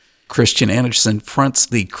Christian Anderson fronts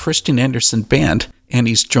the Christian Anderson Band, and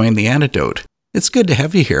he's joined The Antidote. It's good to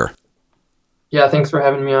have you here. Yeah, thanks for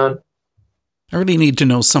having me on. I really need to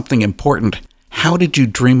know something important. How did you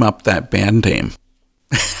dream up that band name?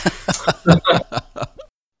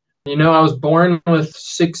 I was born with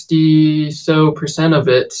 60% of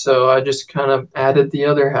it, so I just kind of added the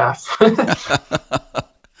other half.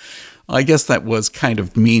 I guess that was kind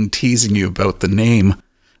of mean teasing you about the name,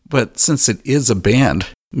 but since it is a band,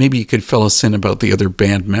 maybe you could fill us in about the other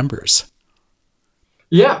band members.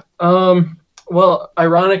 Yeah, well,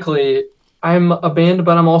 ironically, I'm a band,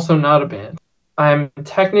 but I'm also not a band. I'm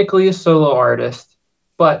technically a solo artist,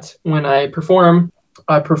 but when I perform,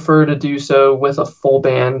 I prefer to do so with a full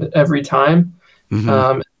band every time,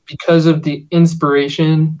 because of the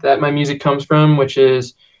inspiration that my music comes from, which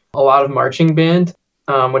is a lot of marching band,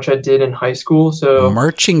 which I did in high school. So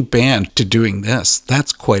marching band to doing this,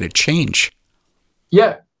 that's quite a change.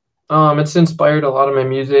 Yeah, it's inspired a lot of my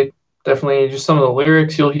music. Definitely just some of the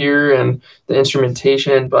lyrics you'll hear and the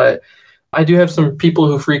instrumentation, but I do have some people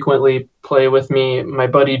who frequently play with me. My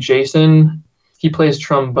buddy Jason, he plays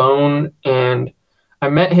trombone, and I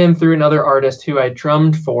met him through another artist who I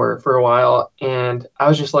drummed for a while, and I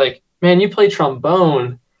was just like, man, you play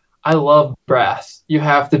trombone. I love brass. You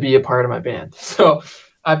have to be a part of my band. So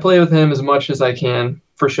I play with him as much as I can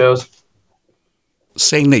for shows.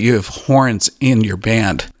 Saying that you have horns in your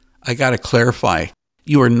band, I got to clarify,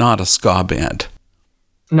 you are not a ska band.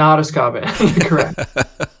 Not a ska band, correct.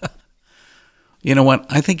 You know what?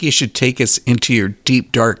 I think you should take us into your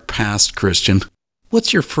deep, dark past, Christian.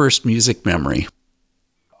 What's your first music memory?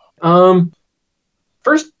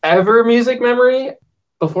 First ever music memory,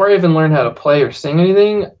 before I even learned how to play or sing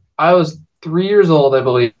anything, I was 3 years old, I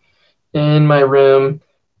believe, in my room,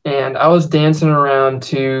 and I was dancing around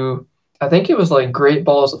to, I think it was like Great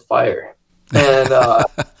Balls of Fire. And,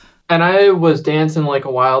 and I was dancing like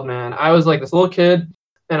a wild man. I was like this little kid,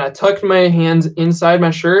 and I tucked my hands inside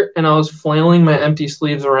my shirt, and I was flailing my empty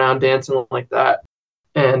sleeves around dancing like that.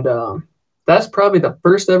 And that's probably the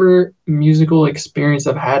first ever musical experience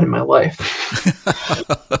I've had in my life.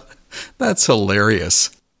 That's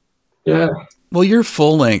hilarious. Yeah. Well, your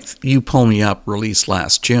full length, You Pull Me Up, released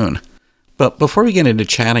last June. But before we get into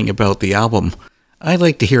chatting about the album, I'd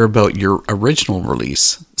like to hear about your original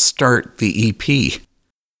release, Start, the EP.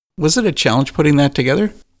 Was it a challenge putting that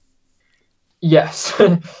together? Yes.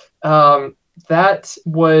 That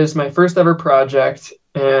was my first ever project,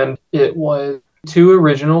 and it was 2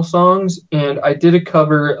 original songs, and I did a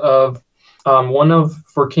cover of one of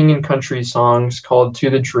For King and Country songs called To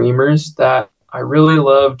the Dreamers that I really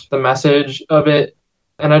loved the message of it,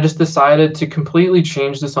 and I just decided to completely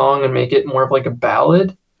change the song and make it more of like a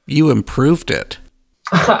ballad. You improved it.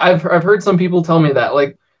 I've heard some people tell me that,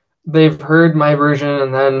 like, they've heard my version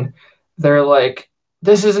and then they're like,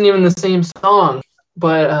 this isn't even the same song.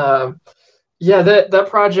 But yeah, that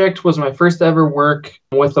project was my first ever work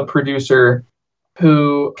with a producer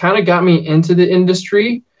who kind of got me into the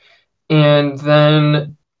industry. And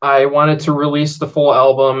then I wanted to release the full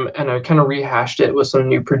album, and I kind of rehashed it with some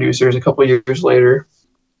new producers a couple years later.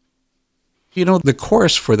 You know, the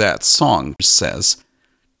chorus for that song says,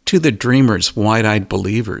 to the dreamers, wide-eyed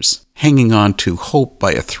believers, hanging on to hope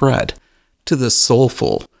by a thread, to the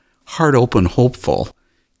soulful, heart-open hopeful,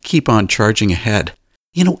 keep on charging ahead.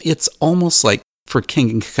 You know, it's almost like For King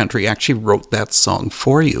and Country actually wrote that song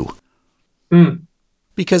for you.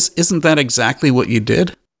 Because isn't that exactly what you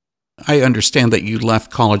did? I understand that you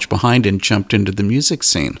left college behind and jumped into the music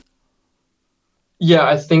scene. Yeah,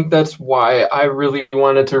 I think that's why I really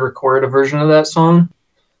wanted to record a version of that song.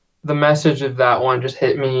 The message of that one just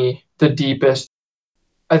hit me the deepest.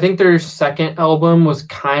 I think their second album was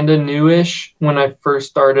kind of newish when I first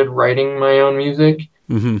started writing my own music.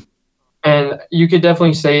 And you could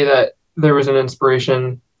definitely say that there was an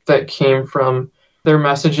inspiration that came from their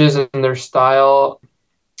messages and their style.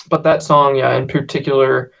 But that song, yeah, in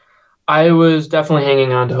particular, I was definitely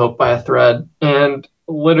hanging on to hope by a thread, and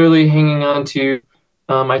literally hanging on to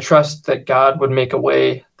my trust that God would make a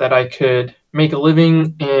way that I could make a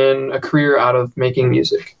living and a career out of making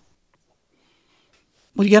music.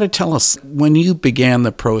 Well, you got to tell us, when you began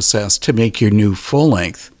the process to make your new full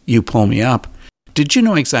length, You Pull Me Up, did you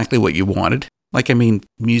know exactly what you wanted? Like, I mean,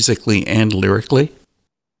 musically and lyrically?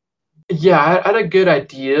 Yeah, I had a good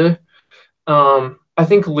idea. I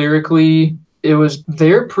think lyrically, it was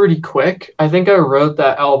there pretty quick. I think I wrote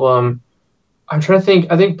that album. I'm trying to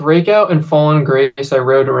think. I think Breakout and Fallen Grace I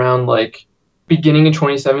wrote around like beginning of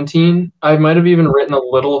 2017. I might have even written a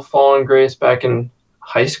little Fallen Grace back in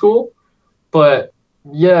high school. But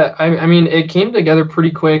yeah, I mean, it came together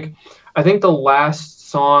pretty quick. I think the last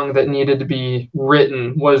song that needed to be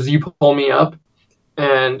written was You Pull Me Up.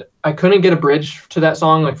 And I couldn't get a bridge to that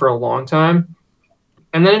song like for a long time.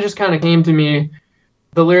 And then it just kind of came to me.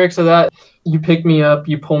 The lyrics of that, you pick me up,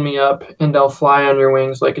 you pull me up, and I'll fly on your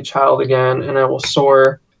wings like a child again, and I will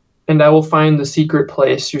soar, and I will find the secret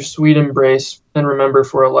place, your sweet embrace, and remember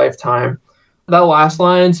for a lifetime. That last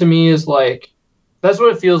line to me is like, that's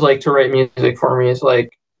what it feels like to write music for me, is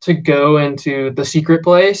like to go into the secret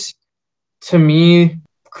place. To me,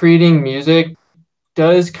 creating music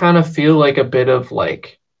does kind of feel like a bit of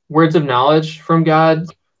like words of knowledge from God.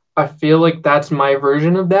 I feel like that's my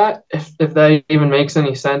version of that, if that even makes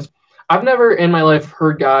any sense. I've never in my life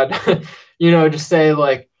heard God, just say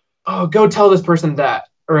like, oh, go tell this person that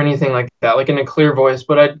or anything like that, like in a clear voice.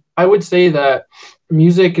 But I would say that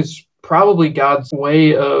music is probably God's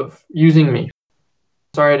way of using me.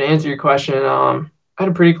 Sorry to answer your question. I had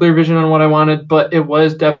a pretty clear vision on what I wanted, but it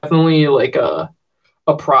was definitely like a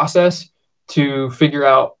process to figure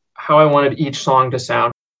out how I wanted each song to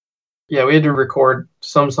sound. Yeah, we had to record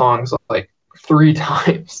some songs like 3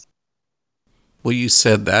 times. Well, you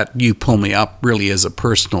said that You Pull Me Up really is a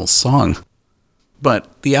personal song.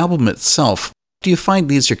 But the album itself, do you find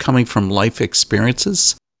these are coming from life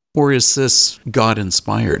experiences? Or is this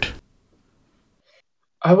God-inspired?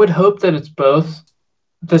 I would hope that it's both.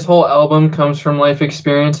 This whole album comes from life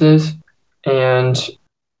experiences. And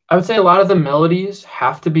I would say a lot of the melodies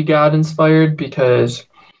have to be God-inspired because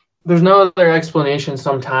there's no other explanation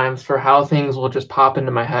sometimes for how things will just pop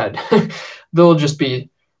into my head. They'll just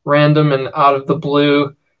be random and out of the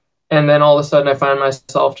blue. And then all of a sudden I find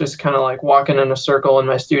myself just kind of like walking in a circle in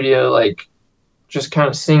my studio, like just kind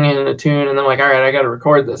of singing a tune. And then I'm like, all right, I got to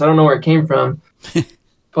record this. I don't know where it came from.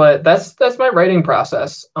 But that's my writing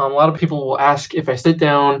process. A lot of people will ask if I sit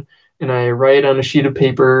down and I write on a sheet of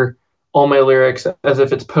paper all my lyrics as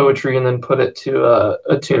if it's poetry and then put it to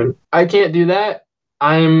a tune. I can't do that.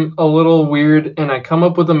 I'm a little weird and I come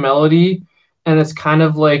up with a melody and it's kind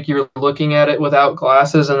of like you're looking at it without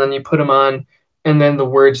glasses and then you put them on and then the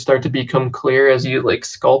words start to become clear as you like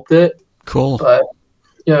sculpt it. Cool. But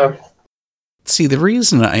yeah. See, the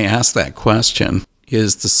reason I asked that question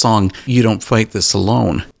is the song You Don't Fight This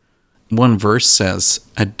Alone. One verse says,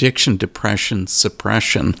 addiction, depression,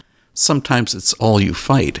 suppression, sometimes it's all you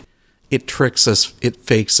fight. It tricks us, it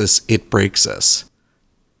fakes us, it breaks us.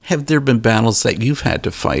 Have there been battles that you've had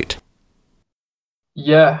to fight?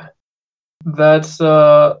 Yeah, that's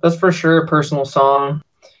for sure a personal song.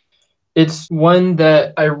 It's one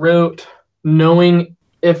that I wrote knowing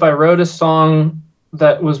if I wrote a song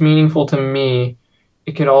that was meaningful to me,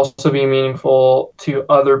 it could also be meaningful to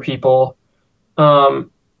other people.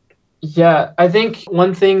 Yeah, I think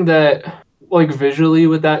one thing that like visually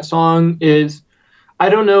with that song is I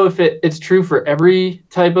don't know if it's true for every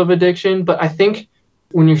type of addiction, but I think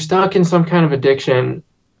when you're stuck in some kind of addiction,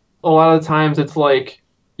 a lot of the times it's like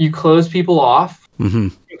you close people off. Mm-hmm.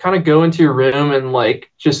 You kind of go into your room and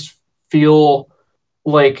like just feel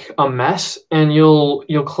like a mess, and you'll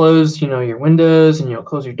close, your windows and you'll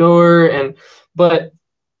close your door, but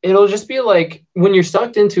it'll just be like when you're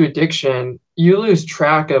sucked into addiction, you lose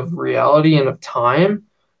track of reality and of time.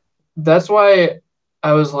 That's why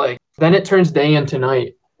I was like, then it turns day into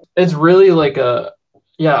night. It's really like a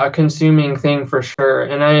consuming thing for sure.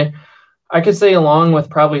 And I could say along with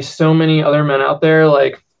probably so many other men out there,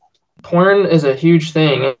 like porn is a huge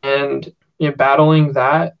thing, and battling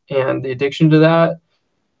that and the addiction to that,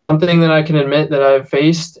 something that I can admit that I've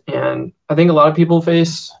faced, and I think a lot of people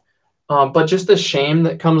face, but just the shame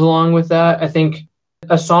that comes along with that. I think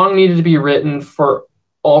a song needed to be written for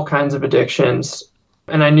all kinds of addictions,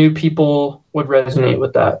 and I knew people would resonate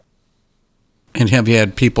with that. And have you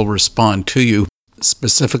had people respond to you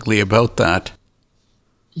specifically about that?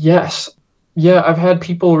 Yes. Yeah, I've had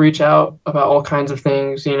people reach out about all kinds of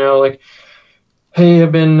things, like, hey,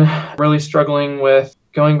 I've been really struggling with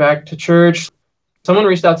going back to church. Someone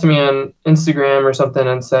reached out to me on Instagram or something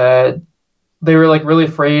and said they were like really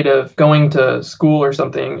afraid of going to school or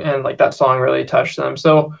something, and like that song really touched them.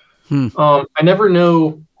 So I never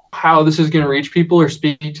know how this is going to reach people or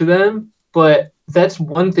speak to them, but that's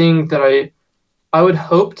one thing that I would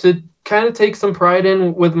hope to kind of take some pride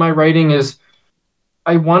in with my writing is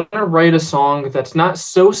I want to write a song that's not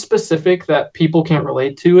so specific that people can't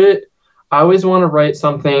relate to it. I always want to write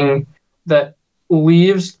something that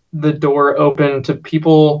leaves the door open to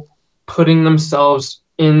people putting themselves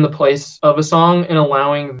in the place of a song and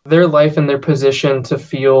allowing their life and their position to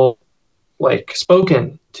feel like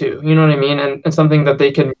spoken to, you know what I mean? And something that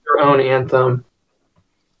they can make their own anthem.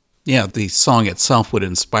 Yeah, the song itself would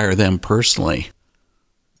inspire them personally.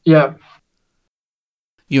 Yeah.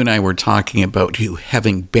 You and I were talking about you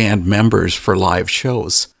having band members for live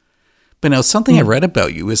shows. But now something I read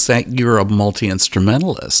about you is that you're a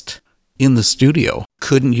multi-instrumentalist in the studio.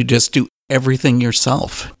 Couldn't you just do everything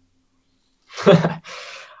yourself? I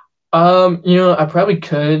probably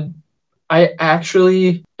could. I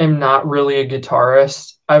actually am not really a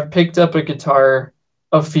guitarist. I've picked up a guitar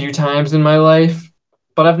a few times in my life,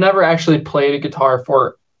 but I've never actually played a guitar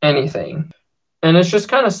for anything. And it's just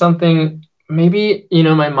kind of something, maybe,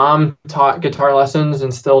 my mom taught guitar lessons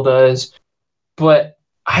and still does, but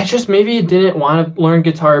I just maybe didn't want to learn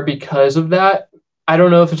guitar because of that. I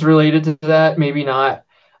don't know if it's related to that, maybe not,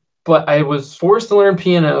 but I was forced to learn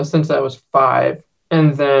piano since I was 5.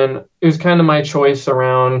 And then it was kind of my choice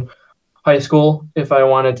around high school if I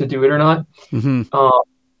wanted to do it or not. Mm-hmm.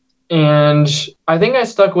 And I think I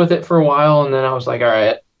stuck with it for a while. And then I was like, all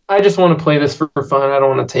right, I just want to play this for fun. I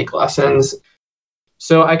don't want to take lessons.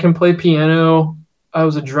 So I can play piano. I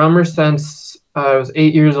was a drummer since I was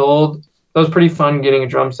 8 years old. That was pretty fun getting a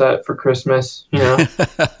drum set for Christmas,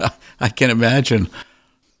 I can imagine.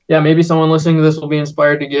 Yeah, maybe someone listening to this will be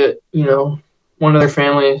inspired to get, one of their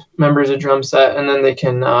family members a drum set, and then they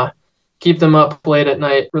can keep them up late at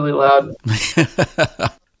night really loud.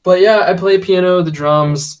 But yeah, I play piano, the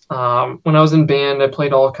drums. When I was in band, I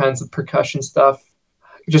played all kinds of percussion stuff,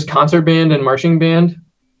 just concert band and marching band.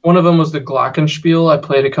 One of them was the Glockenspiel. I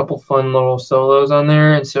played a couple fun little solos on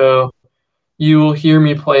there, and so you will hear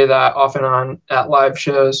me play that off and on at live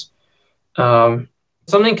shows.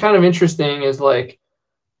 Something kind of interesting is like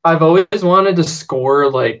I've always wanted to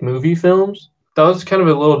score like movie films. That was kind of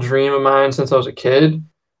a little dream of mine since I was a kid.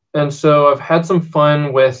 And so I've had some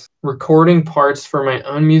fun with recording parts for my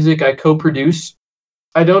own music I co-produce.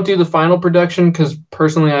 I don't do the final production because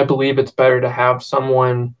personally I believe it's better to have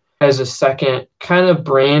someone as a second kind of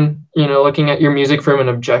brain, looking at your music from an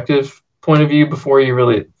objective point of view before you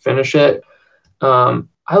really finish it.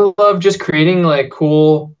 I love just creating like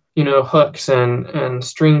cool, hooks and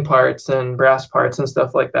string parts and brass parts and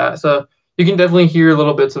stuff like that. So you can definitely hear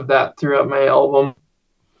little bits of that throughout my album.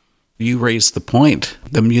 You raised the point,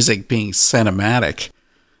 the music being cinematic.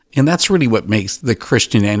 And that's really what makes the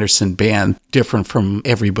Christian Anderson Band different from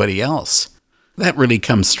everybody else. That really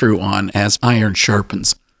comes through on As Iron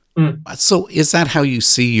Sharpens. So is that how you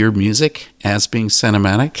see your music, as being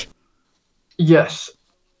cinematic? Yes.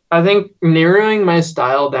 I think narrowing my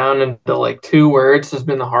style down into like 2 words has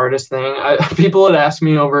been the hardest thing. People had asked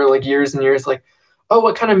me over like years and years, like, oh,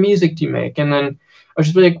 what kind of music do you make? And then I would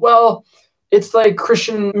just be like, well, it's like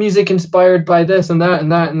Christian music inspired by this and that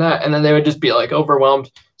and that and that. And then they would just be like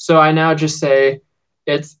overwhelmed. So I now just say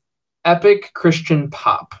it's epic Christian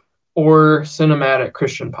pop or cinematic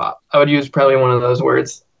Christian pop. I would use probably one of those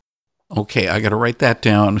words. Okay, I got to write that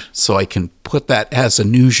down so I can put that as a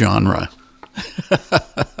new genre.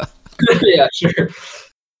 Yeah, sure.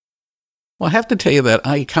 Well, I have to tell you that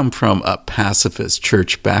I come from a pacifist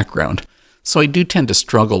church background, so I do tend to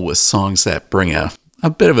struggle with songs that bring a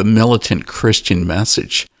bit of a militant Christian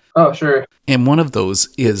message. Oh, sure. And one of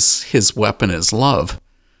those is His Weapon is Love.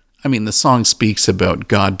 I mean, the song speaks about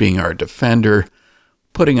God being our defender,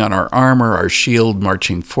 putting on our armor, our shield,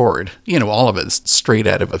 marching forward. All of it straight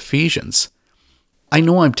out of Ephesians. I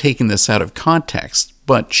know I'm taking this out of context,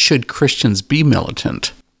 but should Christians be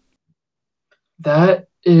militant? That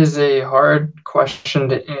is a hard question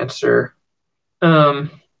to answer. When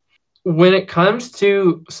it comes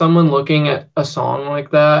to someone looking at a song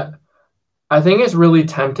like that, I think it's really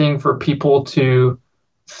tempting for people to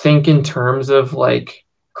think in terms of like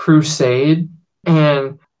crusade.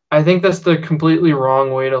 And I think that's the completely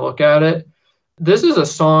wrong way to look at it. This is a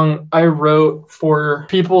song I wrote for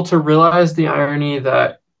people to realize the irony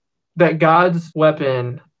that God's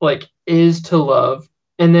weapon like is to love.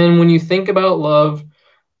 And then when you think about love,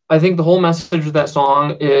 I think the whole message of that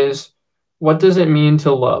song is, what does it mean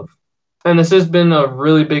to love? And this has been a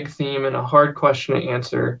really big theme and a hard question to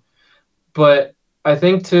answer. But I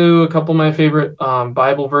think to a couple of my favorite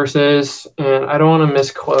Bible verses, and I don't want to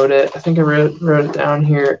misquote it. I think I wrote it down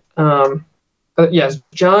here. Yes,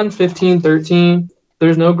 John 15:13.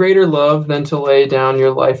 There's no greater love than to lay down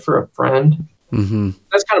your life for a friend. Mm-hmm.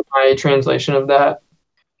 That's kind of my translation of that.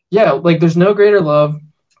 Yeah, like there's no greater love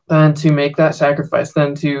than to make that sacrifice,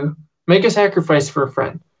 than to make a sacrifice for a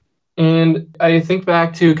friend. And I think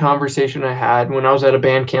back to a conversation I had when I was at a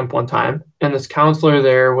band camp one time, and this counselor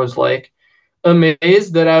there was like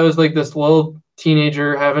amazed that I was like this little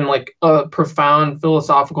teenager having like a profound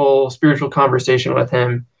philosophical, spiritual conversation with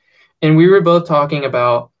him. And we were both talking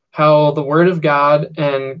about how the word of God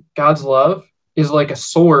and God's love is like a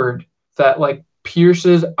sword that like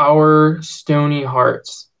pierces our stony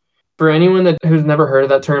hearts. For anyone who's never heard of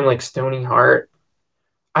that term, like stony heart,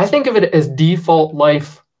 I think of it as default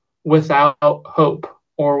life without hope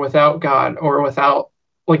or without God or without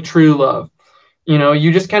like true love.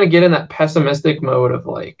 You just kind of get in that pessimistic mode of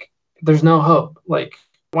like, there's no hope. Like,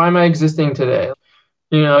 why am I existing today?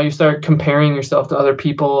 You start comparing yourself to other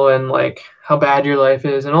people and like how bad your life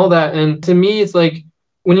is and all that. And to me, it's like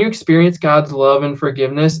when you experience God's love and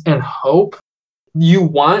forgiveness and hope, you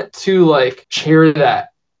want to like share that.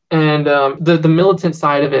 And the militant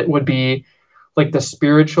side of it would be like the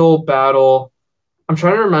spiritual battle. I'm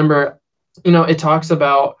trying to remember, it talks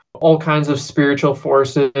about all kinds of spiritual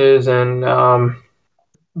forces and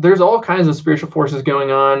there's all kinds of spiritual forces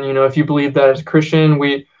going on. If you believe that as a Christian,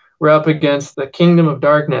 we're up against the kingdom of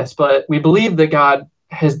darkness, but we believe that God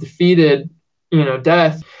has defeated,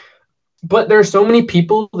 death. But there are so many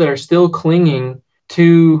people that are still clinging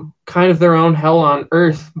to kind of their own hell on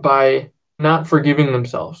earth by not forgiving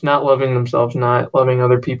themselves, not loving themselves, not loving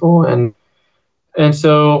other people. And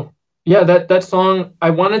so, yeah, that song, I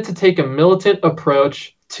wanted to take a militant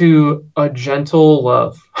approach to a gentle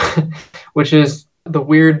love, which is the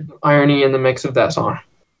weird irony in the mix of that song.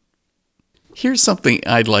 Here's something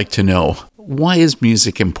I'd like to know. Why is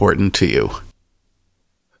music important to you?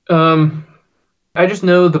 I just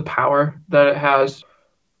know the power that it has.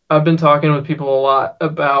 I've been talking with people a lot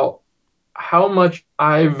about how much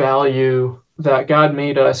I value that God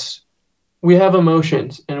made us. We have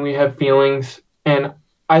emotions and we have feelings. And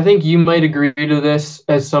I think you might agree to this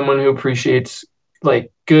as someone who appreciates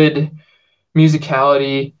like good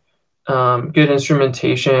musicality, good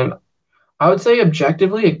instrumentation. I would say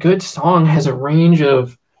objectively, a good song has a range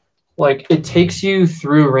of like it takes you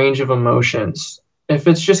through a range of emotions. If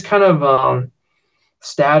it's just kind of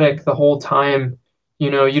static the whole time, you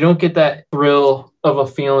don't get that thrill of a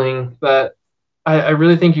feeling that I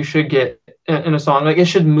really think you should get in a song. Like it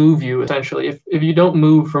should move you essentially. If you don't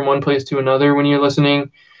move from one place to another when you're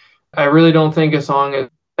listening, I really don't think a song is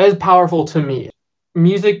as powerful to me.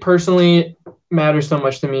 Music personally matters so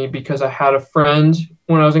much to me because I had a friend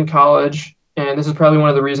when I was in college, and this is probably one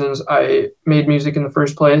of the reasons I made music in the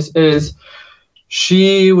first place, is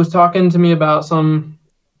she was talking to me about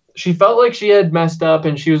she felt like she had messed up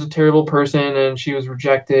and she was a terrible person and she was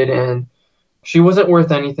rejected and she wasn't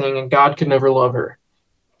worth anything and God could never love her.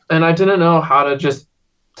 And I didn't know how to just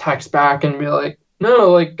text back and be like,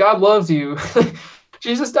 no, like God loves you.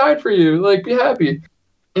 Jesus died for you. Like, be happy.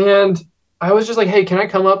 And I was just like, hey, can I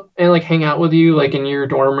come up and like hang out with you like in your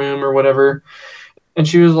dorm room or whatever? And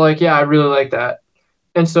she was like, yeah, I really like that.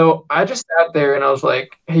 And so I just sat there and I was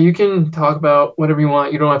like, hey, you can talk about whatever you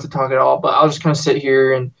want. You don't have to talk at all, but I'll just kind of sit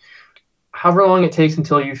here and however long it takes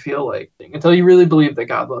until you feel like, until you really believe that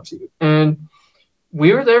God loves you. And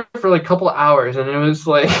we were there for like a couple of hours and it was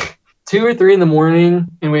like 2 or 3 in the morning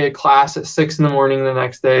and we had class at 6 in the morning the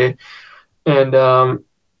next day. And I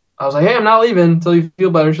was like, hey, I'm not leaving until you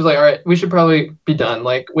feel better. She's like, all right, we should probably be done.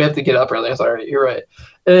 Like, we have to get up early. I was like, all right, you're right.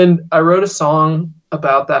 And I wrote a song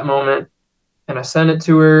about that moment and I sent it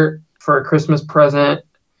to her for a Christmas present.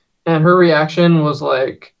 And her reaction was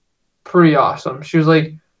like pretty awesome. She was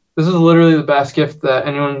like, this is literally the best gift that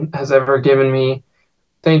anyone has ever given me.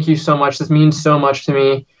 Thank you so much. This means so much to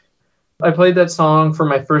me. I played that song for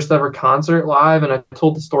my first ever concert live and I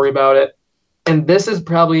told the story about it. And this is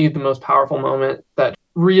probably the most powerful moment that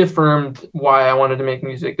reaffirmed why I wanted to make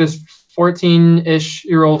music. This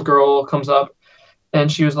 14-ish-year-old girl comes up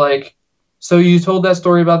and she was like, so you told that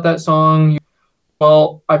story about that song.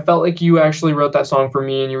 Well, I felt like you actually wrote that song for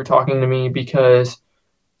me and you were talking to me because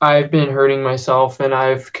I've been hurting myself and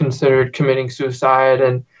I've considered committing suicide.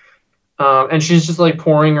 And she's just like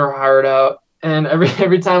pouring her heart out. And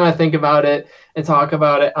every time I think about it and talk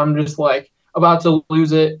about it, I'm just like about to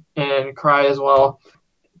lose it and cry as well.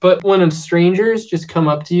 But when strangers just come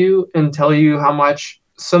up to you and tell you how much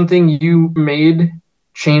something you made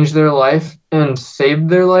changed their life and saved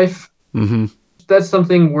their life, that's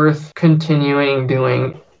something worth continuing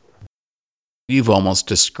doing. You've almost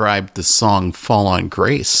described the song Fall on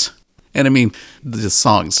Grace. And I mean, the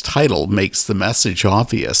song's title makes the message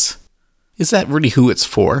obvious. Is that really who it's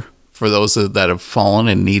for? For those that have fallen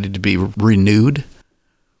and needed to be renewed?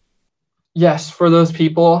 Yes, for those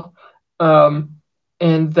people.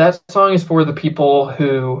 And that song is for the people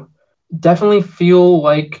who definitely feel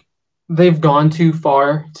like they've gone too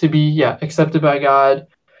far to be, accepted by God.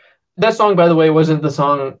 That song, by the way, wasn't the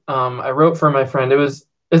song I wrote for my friend. It's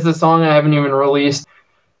the song I haven't even released.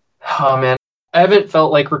 Oh, man. I haven't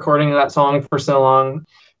felt like recording that song for so long,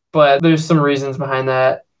 but there's some reasons behind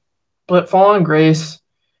that. But Fall on Grace,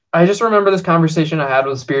 I just remember this conversation I had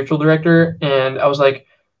with a spiritual director, and I was like,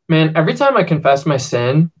 man, every time I confess my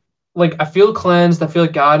sin, like I feel cleansed. I feel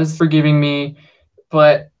like God is forgiving me,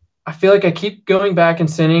 but I feel like I keep going back and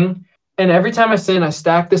sinning. And every time I sin, I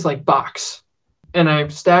stack this like box, and I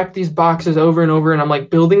stack these boxes over and over, and I'm like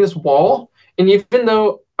building this wall. And even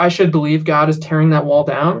though I should believe God is tearing that wall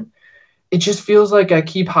down, it just feels like I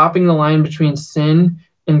keep hopping the line between sin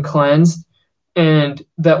and cleansed, and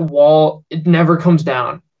that wall, it never comes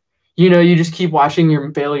down. You just keep watching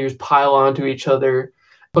your failures pile onto each other.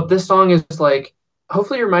 But this song is like,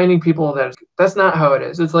 hopefully reminding people that that's not how it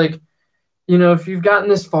is. It's like, if you've gotten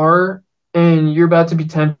this far and you're about to be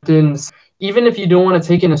tempted, even if you don't want to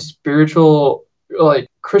take in a spiritual, like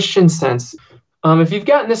Christian sense, if you've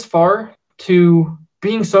gotten this far to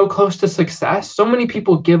being so close to success, so many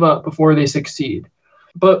people give up before they succeed.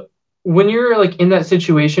 But when you're like in that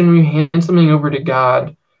situation, when you hand something over to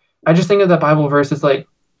God, I just think of that Bible verse. It's like,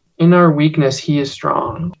 in our weakness, He is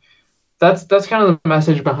strong. That's kind of the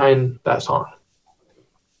message behind that song.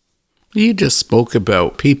 You just spoke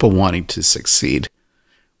about people wanting to succeed.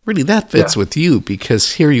 Really, that fits with you,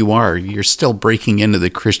 because here you are, you're still breaking into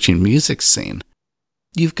the Christian music scene.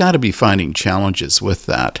 You've got to be finding challenges with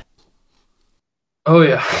that. Oh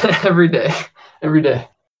yeah, every day.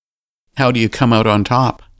 How do you come out on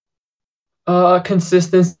top?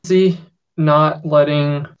 Consistency, not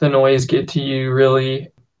letting the noise get to you, really.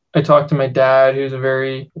 I talked to my dad, who's a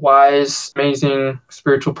very wise, amazing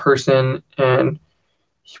spiritual person, and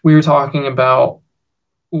we were talking about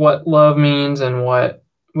what love means, and what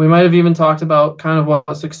we might have even talked about kind of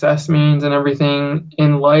what success means and everything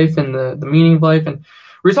in life, and the meaning of life. And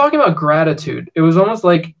we were talking about gratitude. It was almost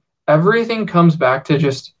like everything comes back to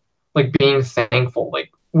just like being thankful.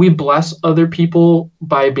 Like we bless other people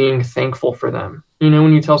by being thankful for them.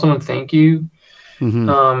 When you tell someone thank you.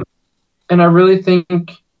 Mm-hmm. And I really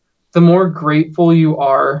think the more grateful you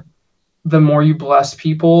are, the more you bless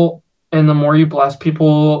people. And the more you bless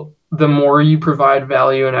people, the more you provide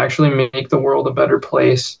value and actually make the world a better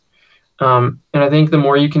place. And I think the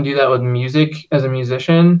more you can do that with music as a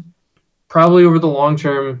musician, probably over the long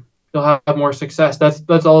term, you'll have more success.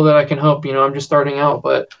 That's all that I can hope. I'm just starting out,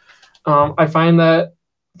 but I find that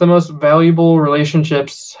the most valuable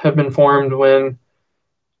relationships have been formed when,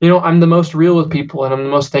 I'm the most real with people, and I'm the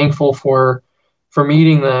most thankful for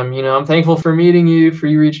meeting them. I'm thankful for meeting you, for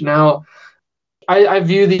you reaching out. I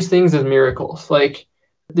view these things as miracles. Like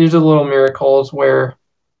these are little miracles where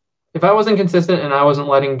if I wasn't consistent and I wasn't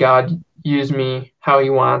letting God use me how He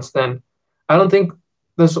wants, then I don't think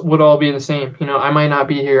this would all be the same. I might not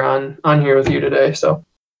be here on here with you today. So,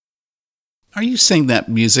 are you saying that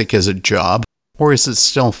music is a job, or is it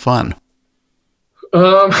still fun?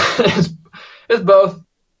 It's both.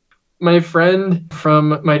 My friend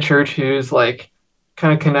from my church, who's like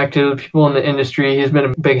kind of connected with people in the industry, he's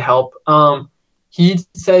been a big help. He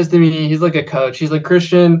says to me, he's like a coach. He's like,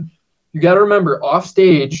 Christian, you got to remember, off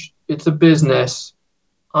stage, it's a business.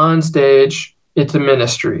 On stage, it's a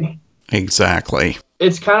ministry. Exactly.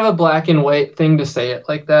 It's kind of a black and white thing to say it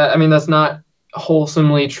like that. I mean, that's not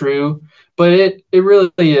wholesomely true, but it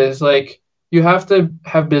really is. Like, you have to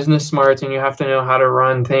have business smarts, and you have to know how to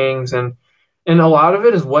run things. And a lot of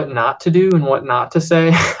it is what not to do and what not to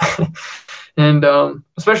say. And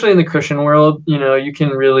especially in the Christian world, you can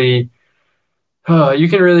really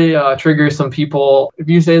trigger some people if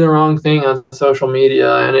you say the wrong thing on social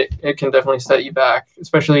media, and it can definitely set you back,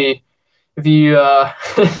 especially if you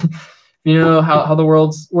you know how the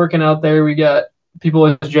world's working out there. We got people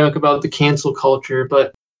always joke about the cancel culture,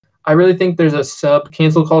 but I really think there's a sub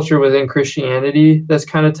cancel culture within Christianity that's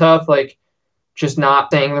kind of tough, like just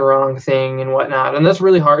not saying the wrong thing and whatnot. And that's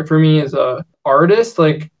really hard for me as a artist.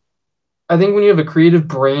 Like, I think when you have a creative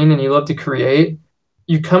brain and you love to create,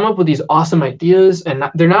 you come up with these awesome ideas, and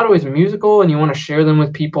they're not always musical, and you want to share them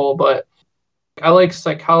with people. But I like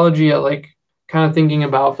psychology. I like kind of thinking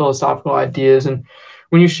about philosophical ideas. And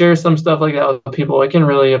when you share some stuff like that with people, it can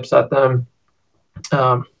really upset them.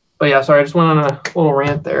 But yeah, sorry, I just went on a little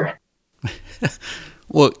rant there.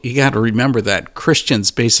 Well, you got to remember that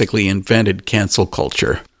Christians basically invented cancel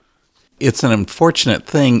culture. It's an unfortunate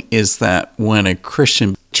thing is that when a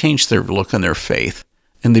Christian changes their look on their faith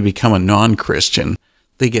and they become a non-Christian,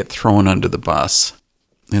 they get thrown under the bus.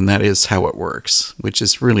 And that is how it works, which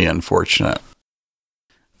is really unfortunate.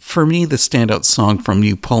 For me, the standout song from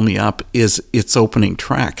You Pull Me Up is its opening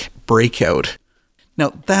track, Breakout.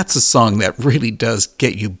 Now, that's a song that really does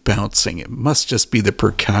get you bouncing. It must just be the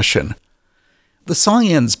percussion. The song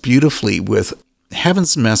ends beautifully with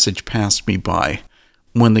Heaven's message passed me by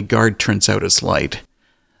when the guard turns out his light,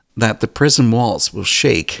 that the prison walls will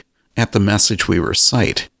shake at the message we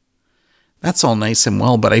recite. That's all nice and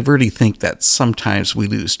well, but I really think that sometimes we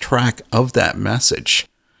lose track of that message.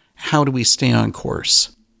 how do we stay on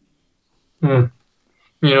course?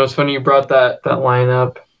 It's funny you brought that line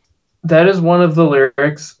up. That is one of the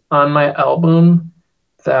lyrics on my album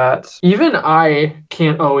that even I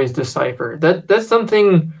can't always decipher. That's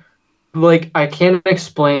something like I can't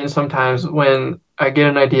explain sometimes when I get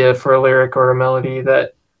an idea for a lyric or a melody,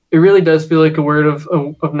 that it really does feel like a word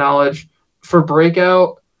of knowledge. For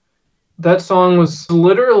Breakout, that song was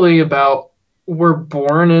literally about, we're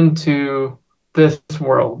born into this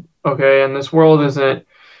world, okay? And this world isn't,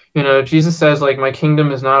 Jesus says, like, my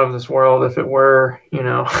kingdom is not of this world. If it were,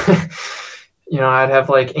 I'd have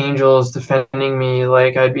like angels defending me,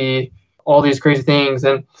 like I'd be all these crazy things.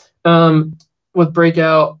 And with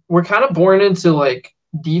Breakout, we're kind of born into like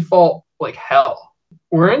default like hell.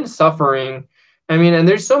 We're in suffering. I mean, and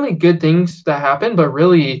there's so many good things that happen, but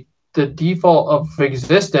really the default of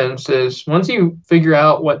existence is once you figure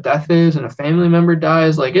out what death is and a family member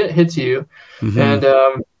dies, like it hits you. And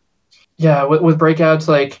with Breakouts,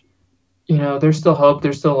 like, there's still hope,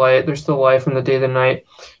 there's still light, there's still life in the day and the night.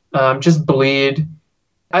 Just bleed.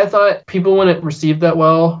 I thought people wouldn't receive that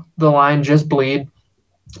well, the line just bleed,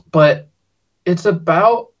 but it's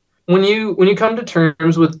about when you come to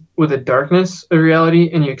terms with the darkness of reality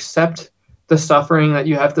and you accept the suffering that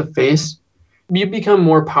you have to face, you become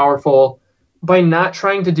more powerful by not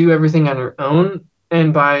trying to do everything on your own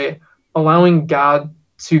and by allowing God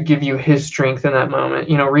to give you his strength in that moment.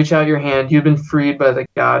 Reach out your hand. You've been freed by the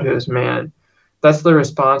God who is man. That's the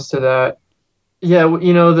response to that. Yeah,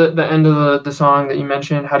 the end of the song that you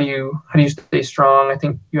mentioned, how do you stay strong? I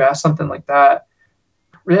think you asked something like that.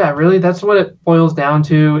 Yeah, really, that's what it boils down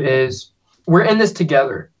to, is we're in this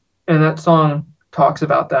together. And that song talks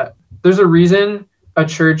about that. There's a reason a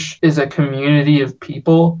church is a community of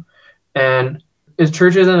people, and a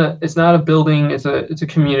church it's not a building, it's a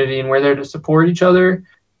community, and we're there to support each other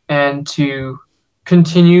and to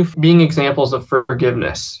continue being examples of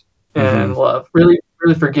forgiveness and love. Really,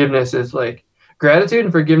 really, forgiveness is like, gratitude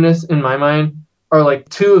and forgiveness, in my mind, are like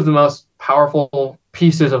two of the most powerful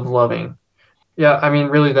pieces of loving. Yeah, I mean,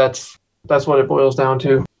 really, that's what it boils down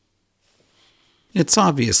to. It's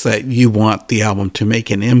obvious that you want the album to make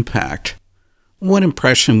an impact. What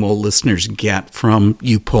impression will listeners get from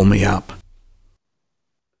You Pull Me Up?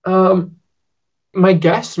 My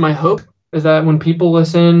guess, my hope, is that when people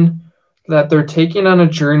listen, that they're taking on a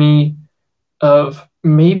journey of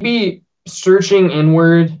maybe searching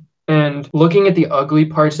inward and looking at the ugly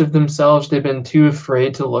parts of themselves they've been too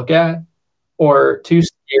afraid to look at or too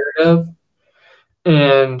scared of,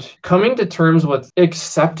 and coming to terms with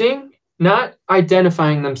accepting, not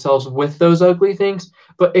identifying themselves with those ugly things,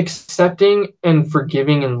 but accepting and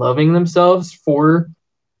forgiving and loving themselves for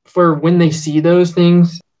when they see those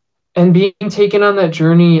things, and being taken on that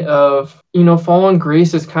journey of, Fall on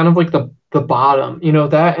Grace is kind of like the bottom,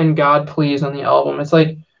 that and God Please on the album. It's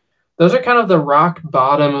like, those are kind of the rock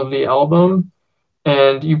bottom of the album,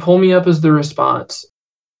 and You Pull Me Up is the response.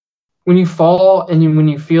 When you fall and when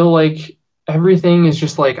you feel like everything is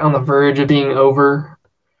just like on the verge of being over,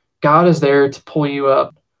 God is there to pull you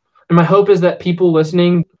up. And my hope is that people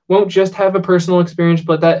listening won't just have a personal experience,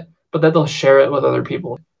 but that they'll share it with other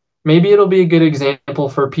people. Maybe it'll be a good example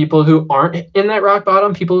for people who aren't in that rock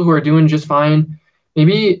bottom, people who are doing just fine.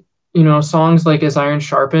 Maybe, songs like As Iron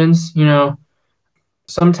Sharpens,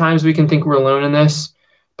 sometimes we can think we're alone in this,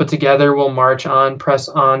 but together we'll march on, press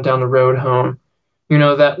on down the road home.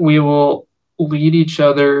 That we will lead each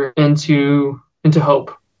other into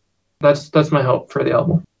hope. That's my hope for the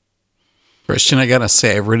album. Christian, I gotta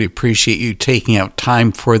say, I really appreciate you taking out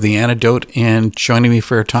time for The Antidote and joining me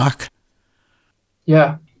for a talk.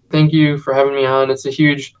 Yeah, thank you for having me on. It's a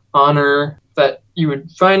huge honor that you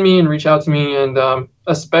would find me and reach out to me, and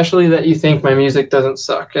especially that you think my music doesn't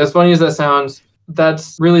suck. As funny as that sounds,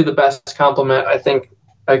 that's really the best compliment I think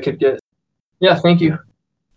I could get. Yeah, thank you.